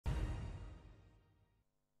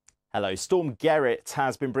Hello. Storm Gerrit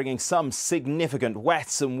has been bringing some significant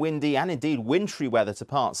wet and windy and indeed wintry weather to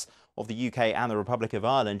parts of the UK and the Republic of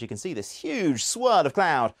Ireland. You can see this huge swirl of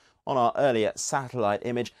cloud on our earlier satellite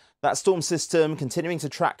image. That storm system continuing to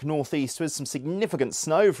track northeast with some significant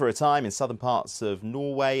snow for a time in southern parts of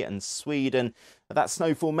Norway and Sweden. That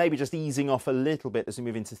snowfall maybe just easing off a little bit as we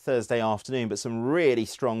move into Thursday afternoon, but some really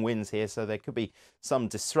strong winds here, so there could be some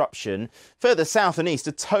disruption. Further south and east,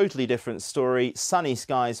 a totally different story. Sunny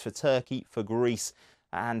skies for Turkey, for Greece,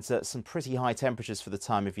 and some pretty high temperatures for the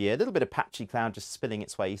time of year. A little bit of patchy cloud just spilling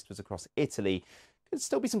its way eastwards across Italy. Could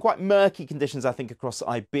still be some quite murky conditions, I think, across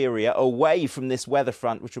Iberia, away from this weather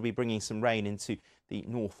front, which will be bringing some rain into the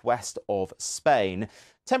northwest of Spain.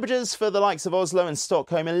 Temperatures for the likes of Oslo and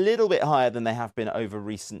Stockholm a little bit higher than they have been over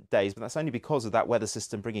recent days, but that's only because of that weather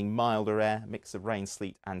system bringing milder air, a mix of rain,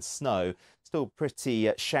 sleet and snow. Still pretty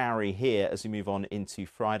showery here as we move on into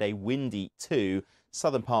Friday. Windy too.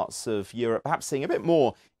 Southern parts of Europe perhaps seeing a bit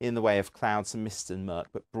more in the way of clouds and mist and murk,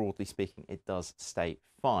 but broadly speaking it does stay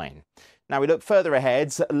fine. Now we look further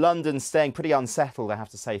ahead. London staying pretty unsettled, I have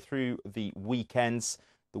to say, through the weekends.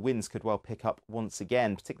 The winds could well pick up once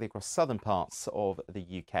again, particularly across southern parts of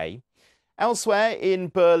the UK. Elsewhere in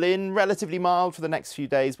Berlin, relatively mild for the next few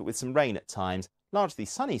days, but with some rain at times. Largely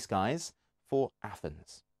sunny skies for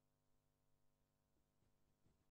Athens.